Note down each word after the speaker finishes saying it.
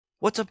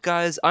What's up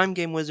guys, I'm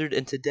Game Wizard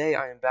and today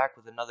I am back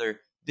with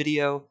another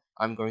video.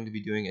 I'm going to be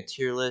doing a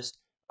tier list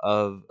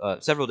of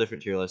several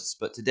different tier lists,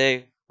 but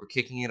today we're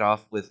kicking it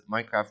off with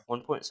Minecraft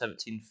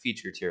 1.17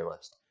 feature tier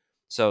list.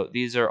 So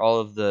these are all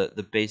of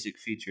the basic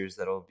features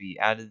that will be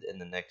added in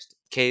the next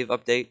cave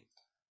update,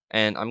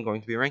 and I'm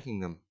going to be ranking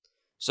them.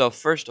 So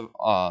first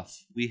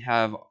off, we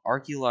have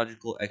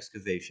archaeological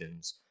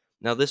excavations.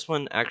 Now this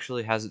one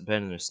actually hasn't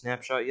been in a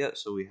snapshot yet,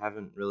 so we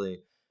haven't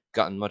really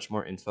gotten much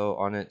more info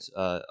on it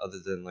other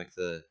than like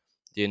the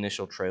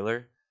initial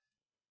trailer.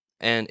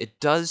 And it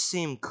does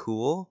seem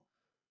cool,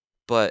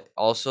 but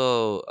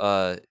also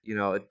I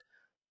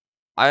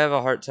have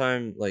a hard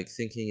time like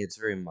thinking it's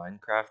very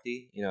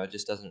Minecrafty. It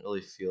just doesn't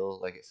really feel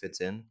like it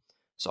fits in.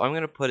 So I'm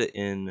gonna put it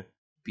in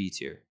B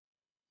tier.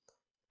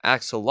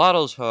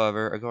 Axolotls,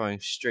 however, are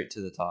going straight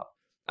to the top.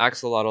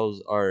 Axolotls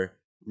are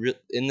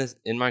in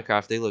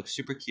Minecraft. They look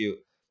super cute.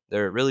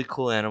 They're really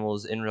cool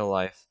animals in real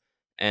life,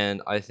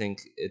 and I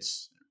think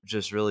it's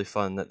just really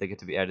fun that they get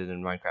to be added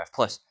in Minecraft.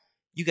 Plus,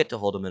 you get to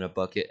hold them in a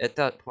bucket. At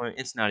that point,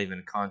 it's not even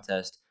a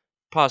contest.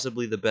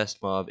 Possibly the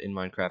best mob in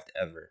Minecraft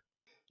ever.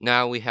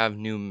 Now we have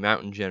new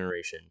mountain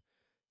generation.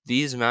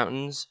 These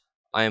mountains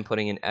I am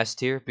putting in S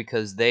tier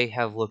because they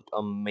have looked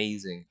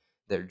amazing.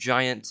 They're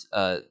giant,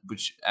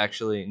 which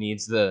actually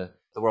needs the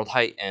world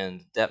height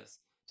and depth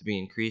to be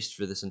increased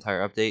for this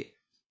entire update.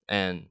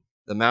 And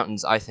the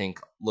mountains, I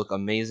think, look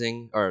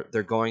amazing, or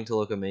they're going to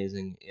look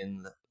amazing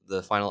in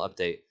the final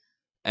update.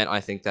 And I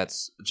think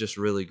that's just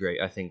really great.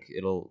 I think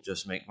it'll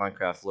just make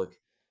Minecraft look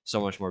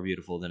so much more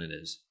beautiful than it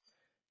is.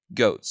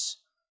 Goats.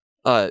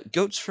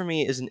 Goats for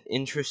me is an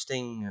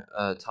interesting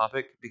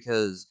topic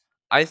because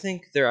I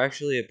think they're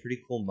actually a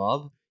pretty cool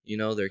mob.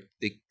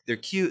 They're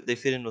cute. They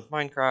fit in with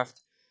Minecraft.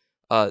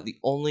 The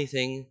only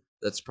thing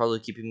that's probably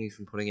keeping me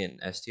from putting it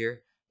in S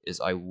tier is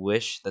I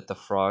wish that the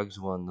frogs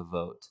won the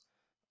vote.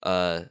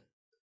 Uh,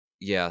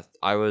 yeah,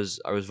 I was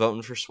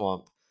voting for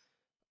Swamp,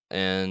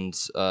 and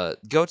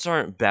goats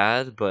aren't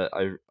bad, but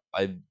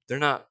they're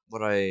not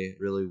what I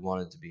really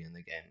wanted to be in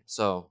the game.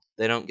 So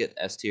they don't get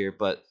S tier,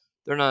 but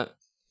they're not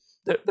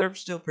they're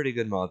still pretty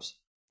good mobs.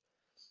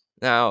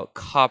 Now,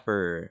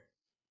 copper.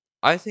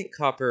 I think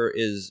copper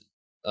is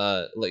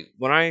like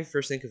when I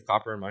first think of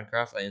copper in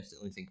Minecraft, I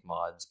instantly think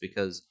mods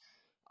because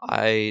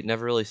I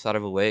never really thought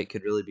of a way it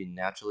could really be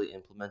naturally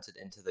implemented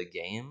into the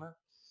game.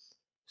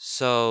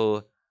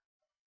 So,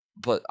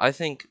 but I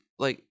think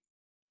like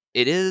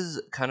it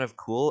is kind of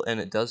cool and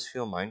it does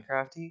feel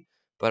Minecrafty,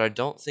 but I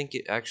don't think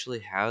it actually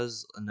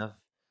has enough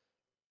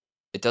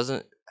it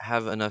doesn't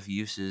have enough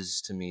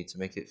uses to me to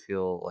make it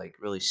feel like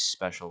really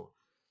special.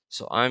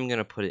 So I'm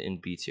gonna put it in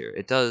B tier.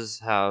 It does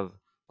have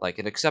like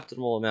an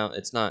acceptable amount.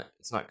 It's not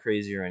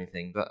crazy or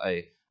anything, but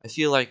I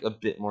feel like a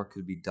bit more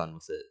could be done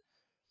with it.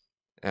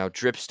 Now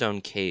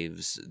dripstone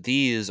caves.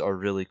 These are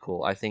really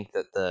cool. I think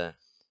that the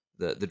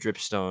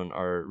dripstone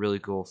are really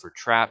cool for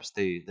traps.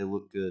 They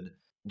look good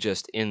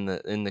just in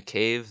the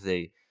cave.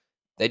 They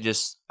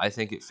just I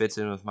think it fits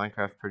in with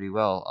Minecraft pretty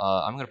well.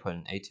 I'm gonna put it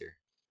in A tier.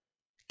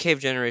 Cave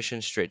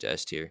generation straight to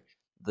S tier.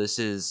 This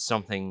is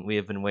something we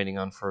have been waiting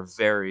on for a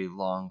very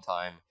long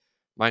time.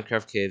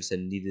 Minecraft caves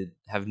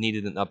have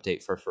needed an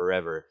update for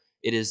forever.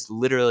 It is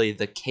literally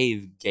the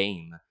cave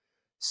game.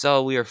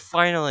 So we are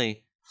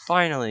finally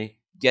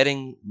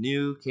getting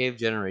new cave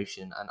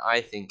generation, and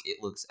I think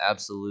it looks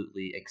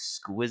absolutely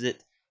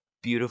exquisite,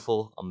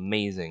 beautiful,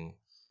 amazing.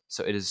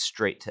 So it is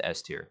straight to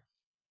S tier.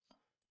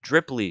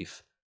 Drip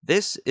leaf.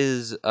 This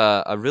is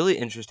a really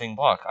interesting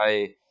block.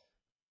 I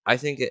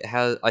think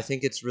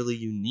it's really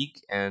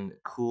unique and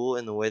cool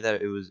in the way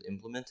that it was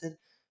implemented.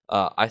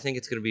 I think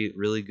it's gonna be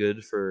really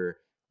good for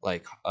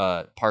like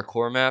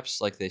parkour maps,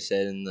 like they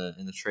said in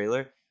the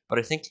trailer. But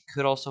I think it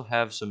could also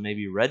have some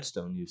maybe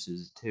redstone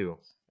uses too,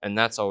 and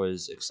that's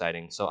always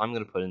exciting. So I'm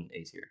gonna put in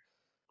A tier.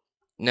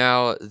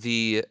 Now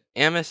the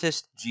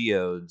amethyst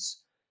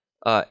geodes.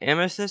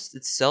 Amethyst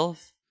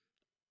itself,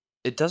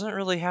 it doesn't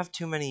really have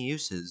too many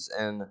uses,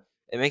 and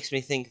it makes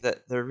me think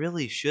that there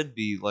really should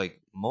be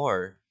like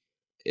more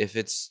if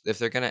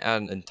they're gonna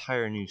add an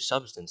entire new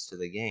substance to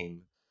the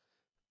game.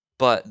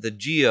 But the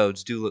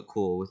geodes do look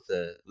cool with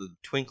the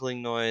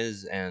twinkling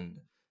noise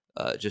and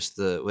just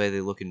the way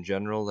they look in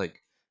general.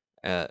 Like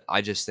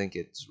I just think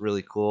it's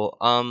really cool.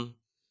 I'm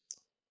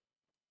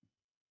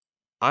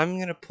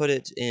gonna put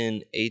it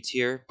in A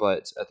tier,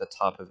 but at the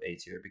top of A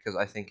tier because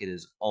I think it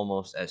is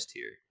almost S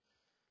tier.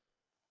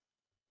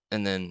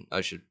 And then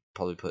I should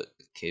probably put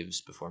caves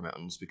before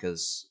mountains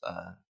because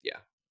yeah,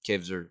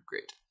 caves are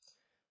great.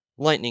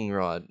 Lightning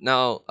rod.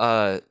 Now,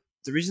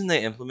 the reason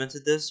they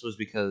implemented this was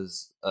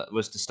because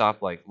was to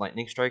stop like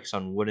lightning strikes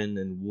on wooden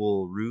and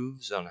wool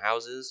roofs on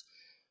houses,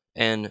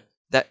 and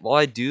that while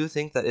I do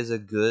think that is a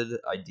good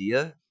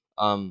idea,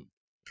 um,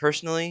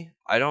 personally,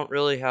 I don't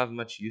really have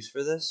much use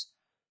for this.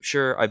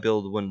 Sure, I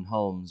build wooden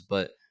homes,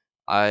 but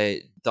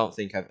I don't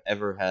think I've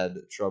ever had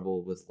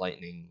trouble with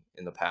lightning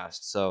in the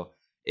past. So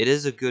it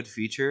is a good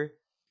feature.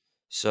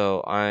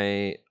 So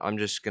I'm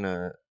just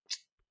gonna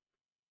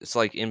it's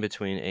like in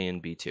between A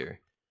and B tier.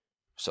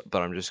 So,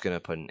 but I'm just gonna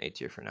put an A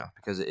tier for now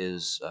because it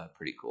is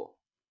pretty cool.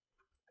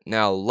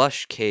 Now,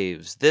 lush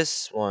caves.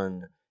 This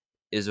one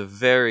is a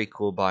very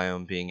cool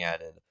biome being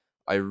added.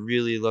 I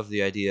really love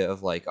the idea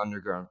of like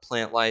underground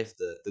plant life,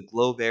 the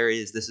glow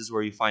berries. This is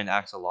where you find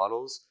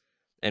axolotls.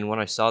 And when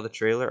I saw the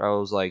trailer, I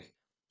was like,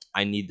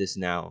 I need this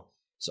now.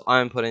 So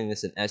I'm putting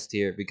this in S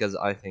tier because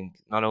I think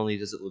not only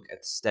does it look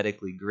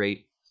aesthetically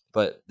great,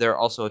 but there are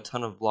also a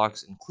ton of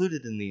blocks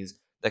included in these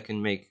that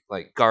can make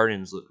like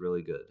gardens look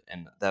really good.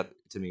 And that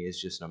to me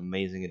is just an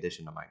amazing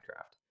addition to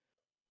Minecraft.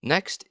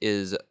 Next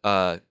is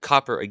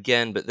copper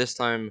again, but this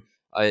time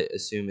I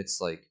assume it's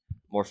like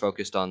more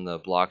focused on the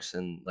blocks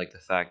and like the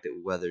fact it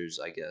weathers,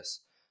 I guess.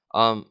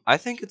 I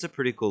think it's a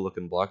pretty cool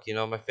looking block. You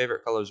know, my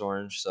favorite color is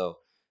orange, so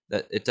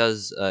that it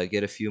does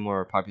get a few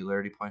more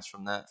popularity points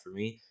from that for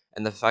me.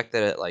 And the fact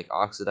that it like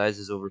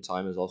oxidizes over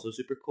time is also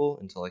super cool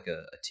into like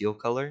a teal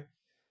color.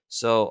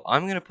 So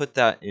I'm gonna put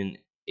that in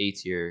A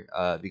tier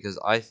because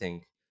I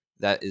think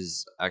that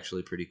is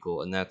actually pretty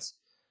cool, and that's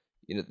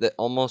that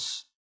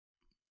almost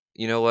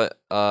you know what?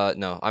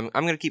 No, I'm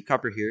gonna keep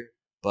copper here,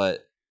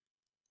 but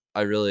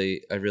I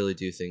really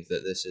do think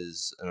that this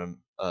is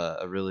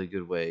a really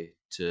good way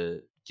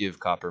to give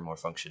copper more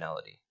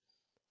functionality.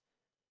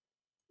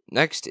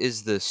 Next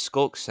is the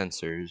skulk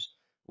sensors,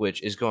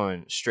 which is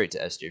going straight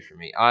to S tier for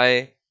me.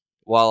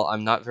 While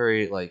I'm not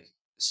very like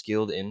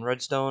skilled in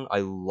redstone, I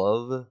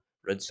love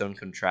redstone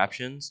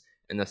contraptions,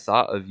 and the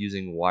thought of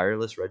using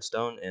wireless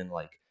redstone and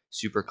like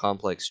super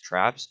complex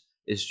traps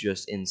is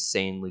just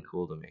insanely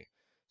cool to me.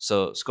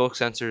 So skulk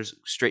sensors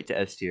straight to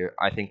S tier.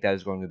 I think that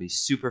is going to be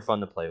super fun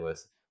to play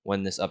with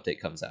when this update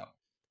comes out.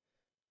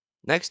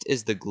 Next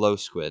is the glow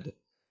squid.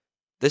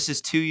 This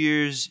is 2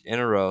 years in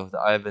a row that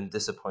I have been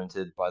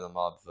disappointed by the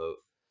mob vote.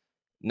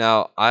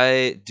 Now,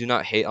 I do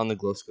not hate on the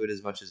glow squid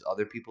as much as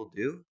other people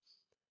do,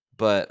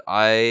 but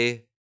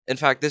in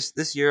fact,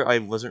 this year I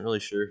wasn't really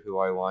sure who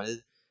I wanted,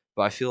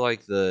 but I feel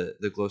like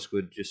the glow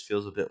squid just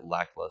feels a bit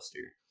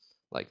lackluster.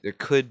 Like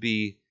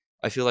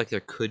I feel like there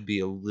could be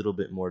a little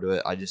bit more to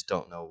it. I just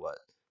don't know what.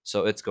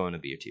 So it's going to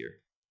be a tier.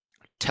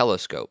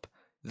 Telescope.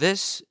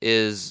 This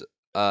is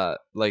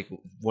like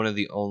one of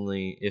the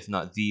only, if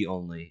not the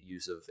only,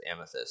 use of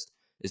amethyst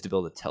is to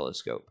build a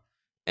telescope.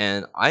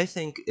 And I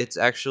think it's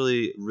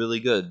actually really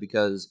good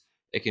because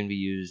it can be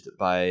used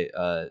by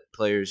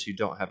players who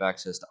don't have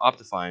access to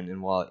Optifine.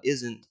 And while it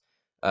isn't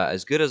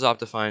as good as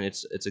Optifine,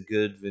 it's a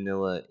good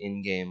vanilla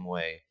in-game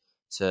way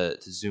to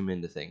zoom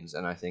into things,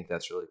 and I think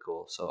that's really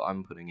cool. So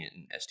I'm putting it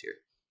in S tier.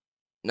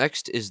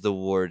 Next is the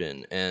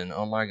Warden, and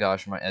oh my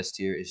gosh, my S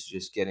tier is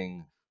just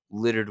getting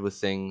littered with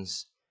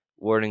things.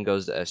 Warden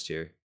goes to S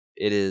tier.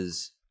 It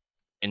is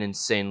an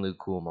insanely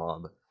cool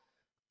mob.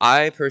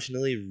 I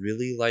personally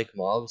really like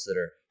mobs that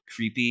are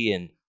creepy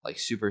and like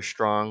super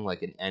strong,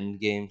 like an end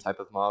game type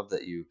of mob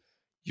that you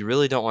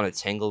really don't want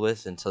to tangle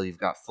with until you've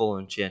got full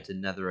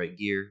enchanted netherite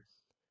gear.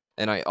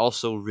 And I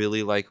also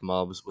really like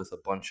mobs with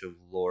a bunch of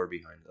lore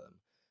behind them.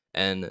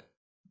 And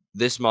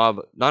this mob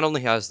not only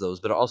has those,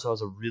 but it also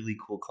has a really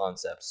cool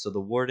concept. So the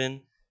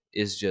Warden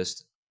is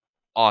just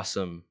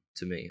awesome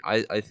to me.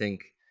 I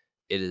think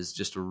it is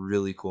just a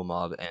really cool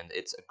mob, and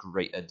it's a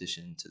great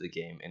addition to the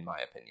game, in my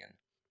opinion.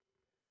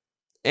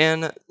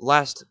 And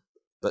last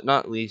but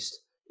not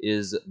least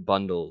is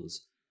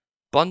bundles.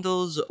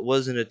 Bundles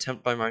was an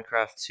attempt by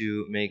Minecraft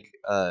to make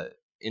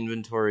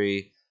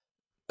inventory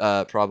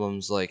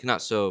problems like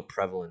not so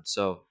prevalent.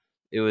 So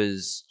it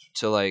was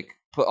to like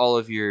put all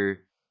of your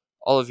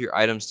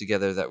items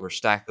together that were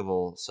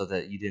stackable, so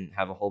that you didn't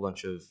have a whole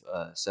bunch of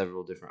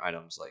several different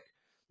items like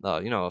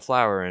a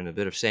flower and a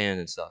bit of sand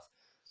and stuff.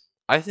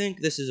 I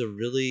think this is a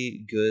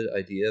really good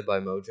idea by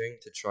Mojang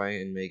to try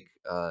and make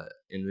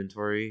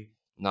inventory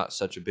not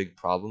such a big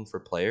problem for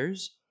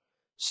players.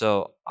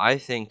 So I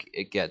think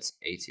it gets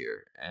A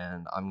tier,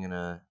 and I'm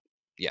gonna,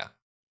 yeah,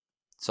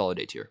 solid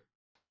A tier.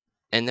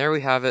 And there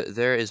we have it.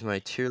 There is my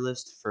tier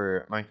list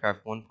for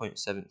Minecraft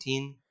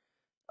 1.17.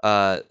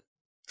 Uh,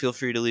 Feel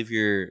free to leave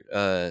your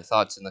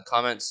thoughts in the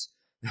comments.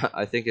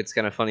 I think it's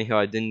kind of funny how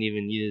I didn't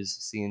even use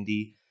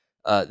C&D.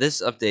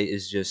 This update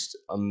is just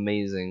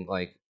amazing.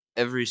 Like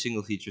every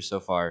single feature so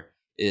far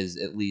is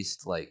at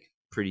least like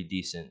pretty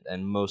decent,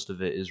 and most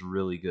of it is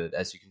really good.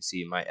 As you can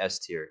see, my S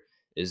tier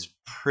is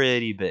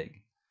pretty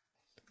big.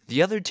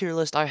 The other tier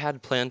list I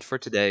had planned for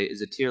today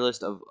is a tier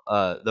list of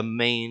the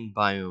main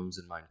biomes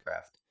in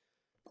Minecraft.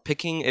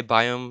 Picking a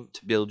biome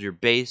to build your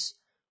base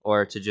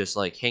or to just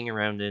like hang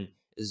around in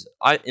is,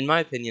 in my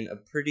opinion, a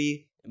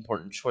pretty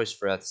important choice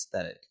for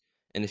aesthetic.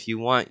 And if you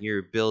want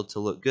your build to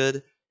look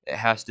good, it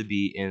has to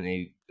be in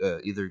a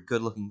either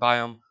good looking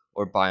biome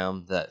or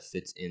biome that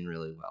fits in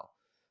really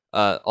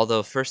well.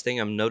 Although first thing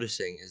I'm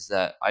noticing is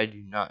that I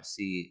do not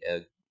see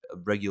a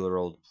regular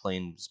old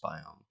plains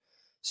biome.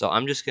 So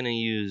I'm just gonna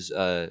use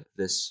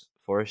this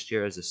forest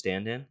here as a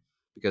stand-in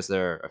because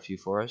there are a few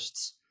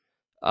forests.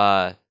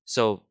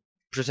 So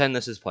pretend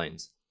this is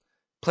plains.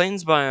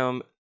 Plains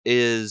biome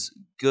is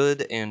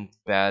good and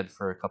bad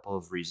for a couple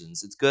of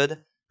reasons. It's good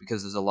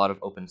because there's a lot of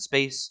open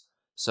space,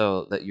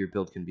 so that your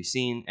build can be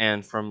seen.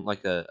 And from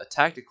like a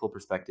tactical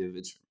perspective,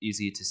 it's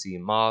easy to see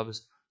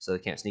mobs so they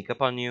can't sneak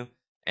up on you,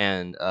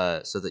 and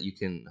so that you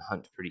can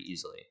hunt pretty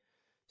easily.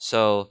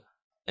 So,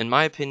 in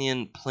my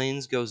opinion,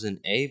 Plains goes in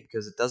A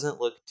because it doesn't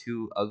look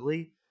too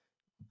ugly,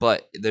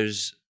 but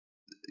it's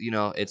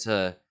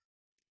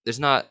there's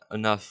not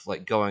enough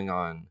like going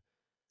on,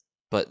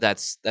 but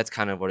that's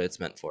kind of what it's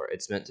meant for.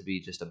 It's meant to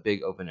be just a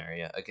big open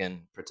area.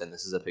 Again, pretend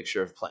this is a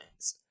picture of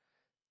Plains.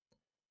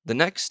 The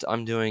next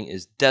I'm doing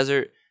is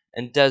desert,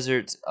 and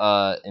desert,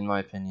 in my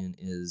opinion,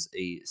 is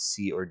a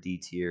C or D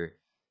tier.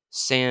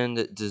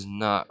 Sand does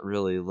not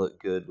really look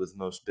good with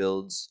most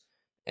builds,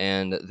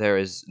 and there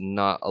is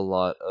not a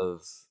lot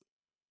of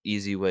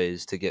easy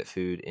ways to get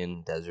food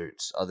in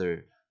deserts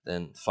other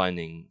than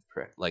finding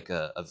like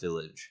a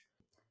village.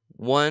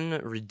 One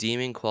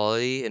redeeming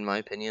quality, in my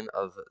opinion,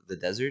 of the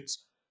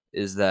deserts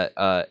is that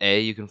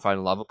you can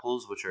find lava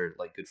pools, which are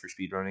like good for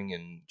speedrunning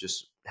and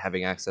just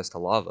having access to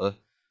lava,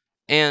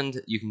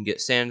 and you can get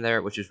sand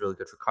there, which is really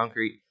good for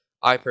concrete.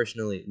 I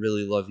personally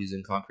really love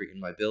using concrete in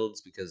my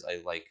builds because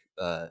I like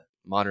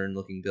modern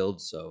looking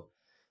builds, so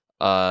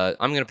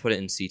I'm gonna put it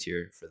in C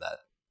tier for that.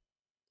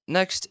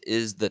 Next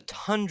is the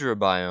tundra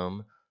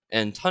biome,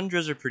 and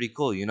tundras are pretty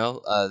cool.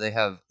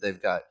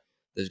 They've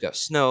got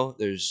snow.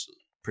 There's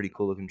pretty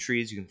cool looking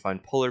trees. You can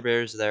find polar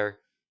bears there,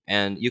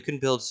 and you can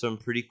build some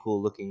pretty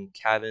cool looking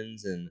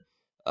cabins and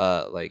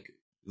like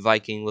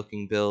Viking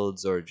looking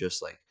builds or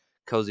just like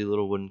cozy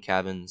little wooden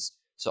cabins.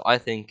 So I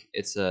think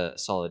it's a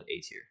solid A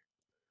tier.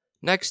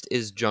 Next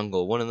is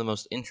jungle, one of the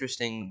most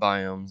interesting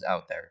biomes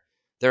out there.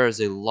 There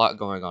is a lot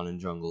going on in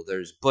jungle.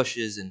 There's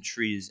bushes and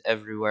trees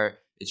everywhere.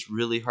 It's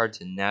really hard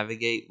to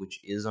navigate,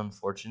 which is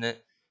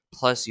unfortunate.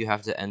 Plus, you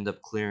have to end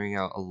up clearing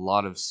out a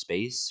lot of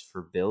space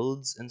for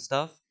builds and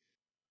stuff.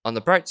 On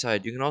the bright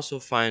side, you can also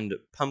find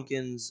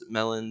pumpkins,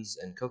 melons,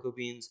 and cocoa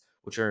beans,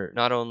 which are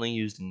not only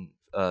used in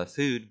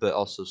food, but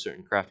also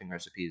certain crafting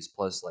recipes,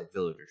 plus like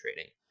villager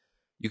trading.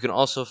 You can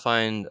also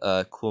find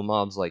cool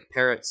mobs like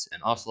parrots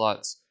and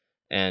ocelots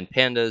and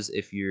pandas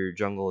if your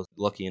jungle is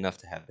lucky enough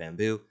to have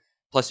bamboo.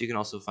 Plus, you can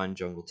also find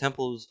jungle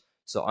temples,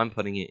 so I'm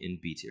putting it in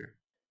B tier.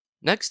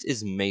 Next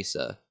is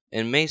Mesa,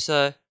 and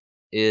Mesa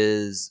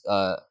is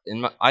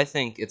I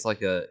think it's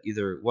like a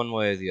either one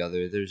way or the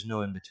other. There's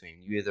no in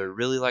between. You either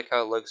really like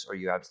how it looks or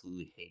you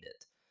absolutely hate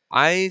it.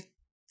 I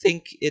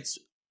think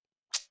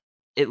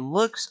it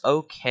looks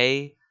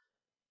okay,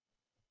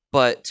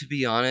 but to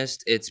be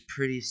honest, it's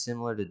pretty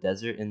similar to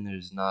desert, and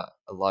there's not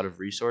a lot of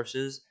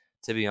resources.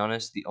 To be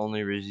honest, the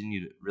only reason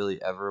you'd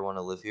really ever want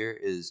to live here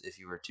is if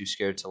you were too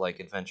scared to like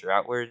adventure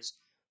outwards,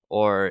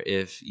 or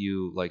if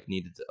you like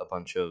needed a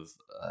bunch of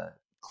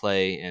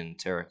clay and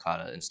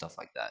terracotta and stuff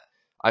like that.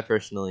 I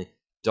personally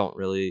don't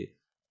really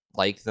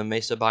like the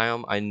mesa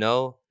biome.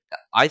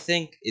 I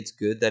think it's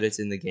good that it's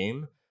in the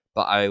game,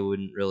 but I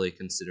wouldn't really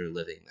consider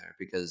living there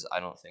because I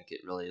don't think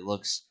it really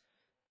looks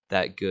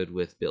that good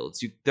with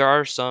builds. There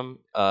are some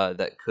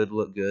that could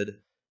look good,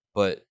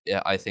 but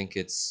yeah, I think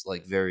it's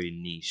like very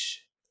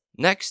niche.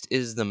 Next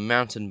is the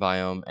mountain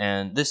biome,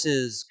 and this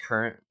is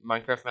current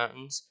Minecraft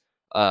mountains.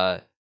 Uh,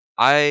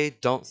 I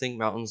don't think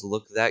mountains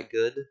look that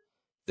good.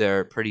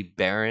 They're pretty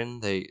barren.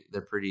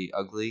 They're pretty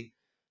ugly.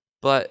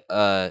 But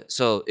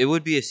so it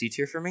would be a C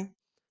tier for me.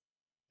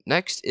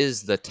 Next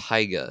is the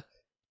taiga.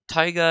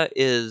 Taiga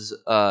is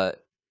a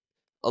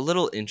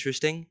little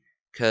interesting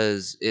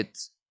because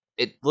it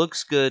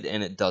looks good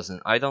and it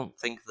doesn't. I don't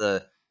think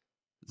the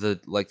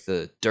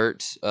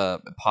dirt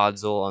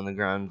podzol on the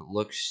ground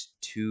looks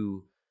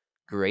too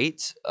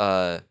great.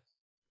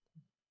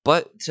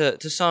 But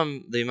to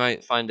some they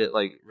might find it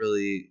like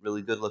really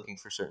really good looking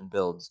for certain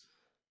builds.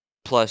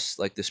 Plus,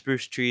 like the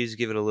spruce trees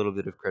give it a little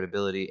bit of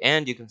credibility,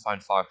 and you can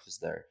find foxes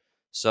there.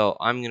 So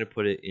I'm gonna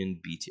put it in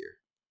B tier.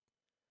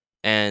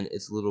 And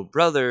its little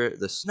brother,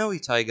 the snowy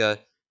taiga,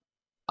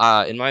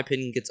 in my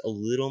opinion, gets a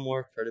little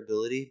more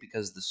credibility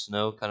because the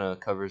snow kind of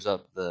covers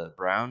up the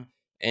brown,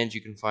 and you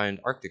can find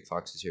Arctic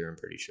foxes here, I'm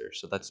pretty sure,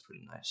 so that's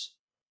pretty nice.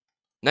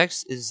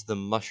 Next is the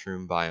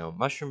mushroom biome.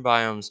 Mushroom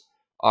biomes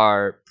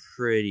are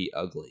pretty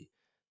ugly,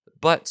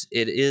 but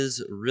it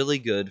is really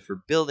good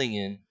for building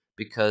in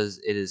because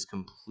it is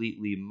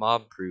completely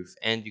mob proof,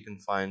 and you can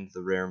find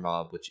the rare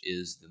mob, which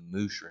is the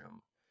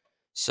mushroom.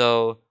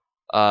 So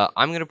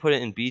I'm gonna put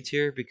it in B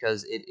tier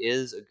because it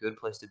is a good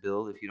place to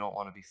build if you don't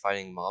want to be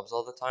fighting mobs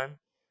all the time,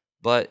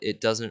 but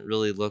it doesn't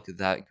really look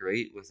that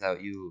great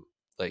without you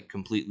like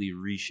completely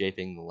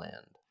reshaping the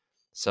land.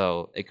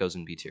 So it goes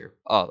in B tier.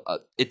 Oh,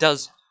 it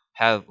does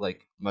have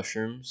like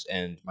mushrooms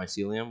and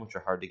mycelium, which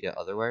are hard to get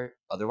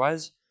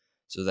otherwise.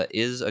 So that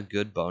is a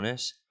good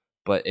bonus,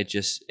 but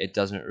it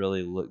doesn't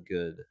really look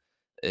good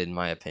in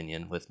my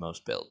opinion with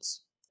most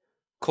builds.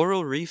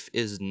 Coral Reef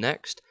is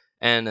next,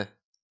 and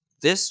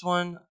this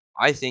one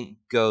I think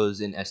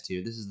goes in S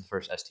tier. This is the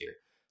first S tier.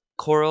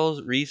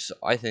 Coral reefs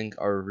I think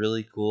are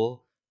really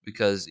cool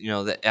because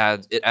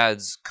that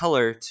adds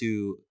color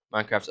to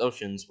Minecraft's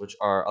oceans, which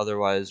are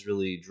otherwise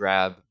really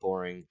drab,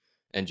 boring,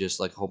 and just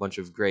like a whole bunch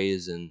of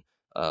grays and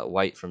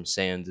white from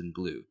sand and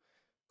blue.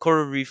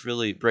 Coral reef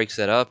really breaks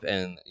that up,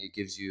 and it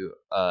gives you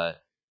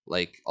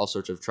like all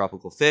sorts of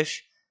tropical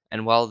fish.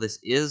 And while this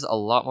is a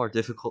lot more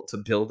difficult to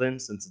build in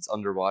since it's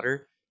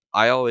underwater,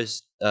 I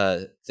always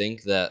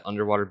think that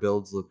underwater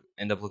builds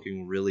end up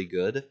looking really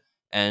good,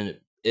 and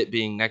it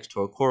being next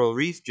to a coral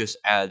reef just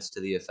adds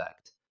to the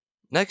effect.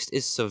 Next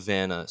is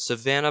savanna.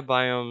 Savanna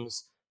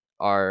biomes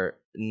are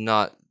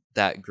not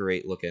that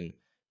great looking.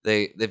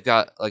 They've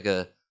got like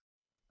a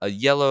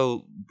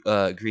yellow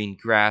green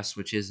grass,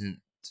 which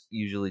isn't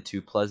usually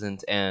too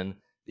pleasant, and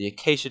the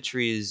acacia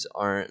trees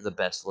aren't the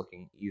best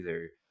looking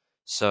either.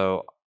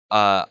 So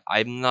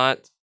I'm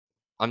not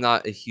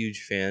a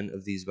huge fan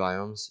of these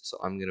biomes, so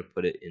I'm gonna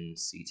put it in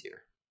C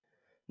tier.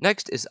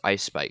 Next is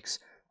ice spikes.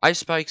 Ice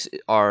spikes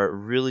are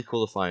really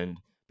cool to find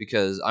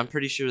because I'm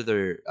pretty sure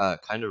they're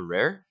kind of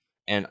rare,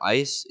 and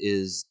ice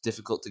is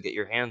difficult to get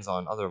your hands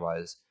on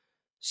otherwise.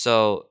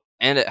 So,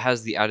 and it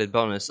has the added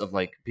bonus of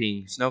like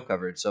being snow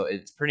covered, so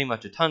it's pretty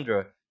much a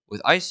tundra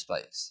with ice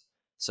spikes.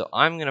 So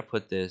I'm gonna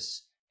put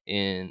this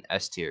in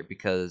S tier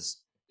because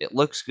it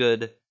looks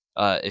good.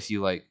 If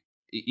you like,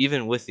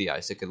 even with the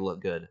ice, it could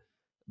look good.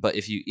 But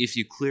if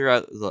you clear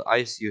out the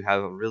ice, you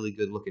have a really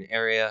good looking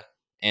area,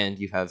 and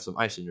you have some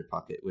ice in your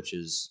pocket, which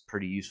is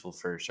pretty useful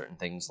for certain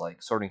things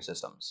like sorting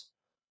systems.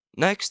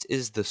 Next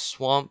is the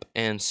swamp,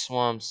 and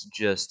swamps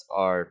just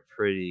are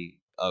pretty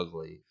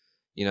ugly.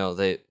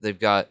 They've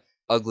got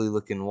ugly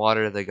looking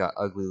water, they got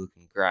ugly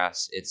looking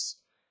grass.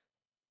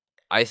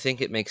 I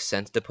think it makes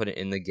sense to put it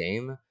in the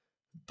game,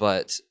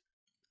 but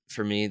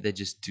for me, they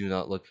just do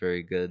not look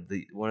very good.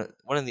 The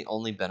one of the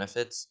only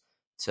benefits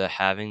to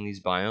having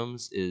these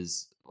biomes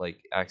is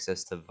like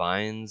access to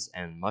vines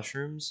and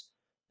mushrooms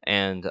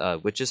and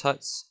witches'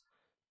 huts,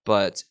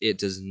 but it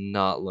does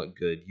not look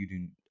good.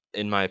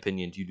 In my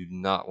opinion, you do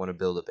not want to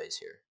build a base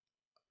here.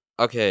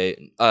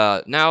 Okay,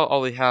 now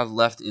all we have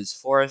left is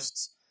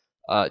forests.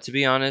 To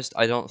be honest,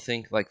 I don't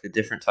think like the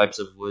different types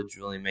of woods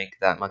really make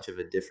that much of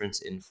a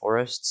difference in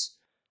forests.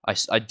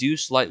 I do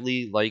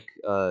slightly like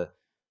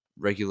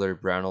regular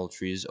brown old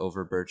trees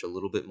over birch a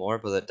little bit more,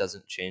 but that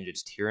doesn't change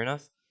its tier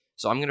enough.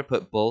 So I'm gonna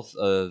put both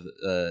of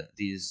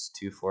these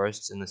two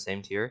forests in the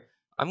same tier.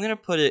 I'm gonna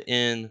put it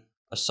in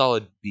a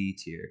solid B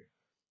tier.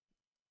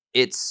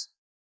 It's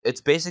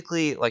it's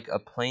basically like a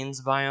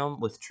plains biome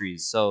with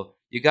trees. So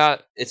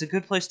it's a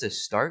good place to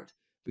start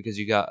because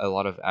you got a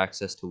lot of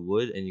access to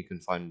wood and you can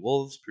find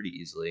wolves pretty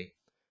easily.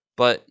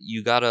 But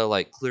you gotta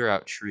like clear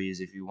out trees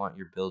if you want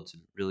your build to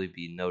really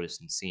be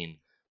noticed and seen.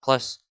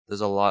 Plus,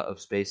 there's a lot of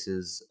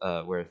spaces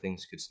where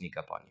things could sneak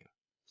up on you.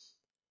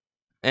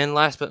 And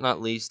last but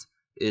not least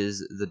is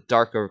the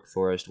dark oak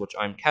forest, which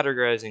I'm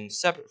categorizing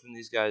separate from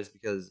these guys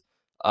because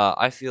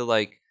I feel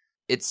like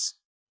it's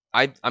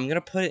I'm gonna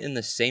put it in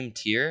the same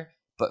tier,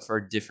 but for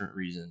a different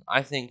reason.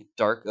 I think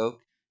dark oak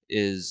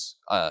is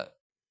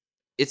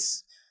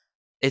it's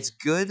it's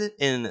good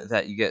in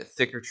that you get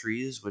thicker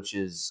trees, which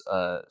is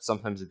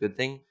sometimes a good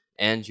thing,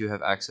 and you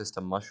have access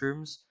to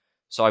mushrooms.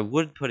 So I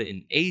would put it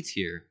in A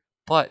tier,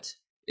 but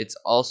it's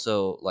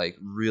also like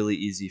really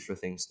easy for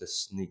things to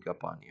sneak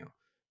up on you,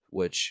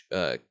 which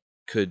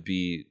could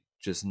be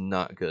just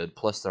not good.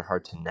 Plus, they're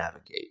hard to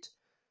navigate.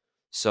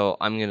 So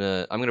I'm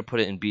gonna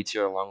put it in B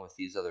tier along with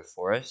these other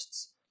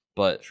forests,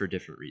 but for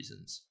different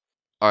reasons.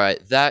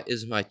 Alright, that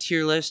is my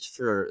tier list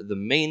for the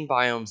main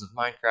biomes of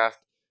Minecraft.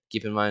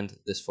 Keep in mind,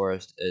 this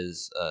forest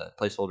is a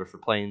placeholder for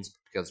plains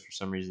because for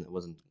some reason it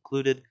wasn't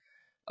included.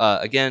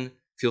 Again,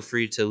 feel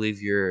free to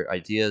leave your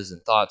ideas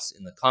and thoughts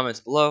in the comments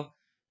below.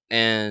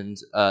 And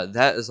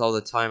that is all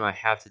the time I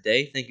have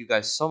today. Thank you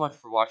guys so much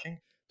for watching.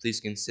 Please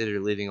consider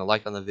leaving a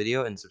like on the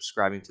video and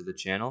subscribing to the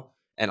channel.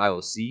 And I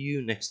will see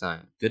you next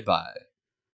time. Goodbye.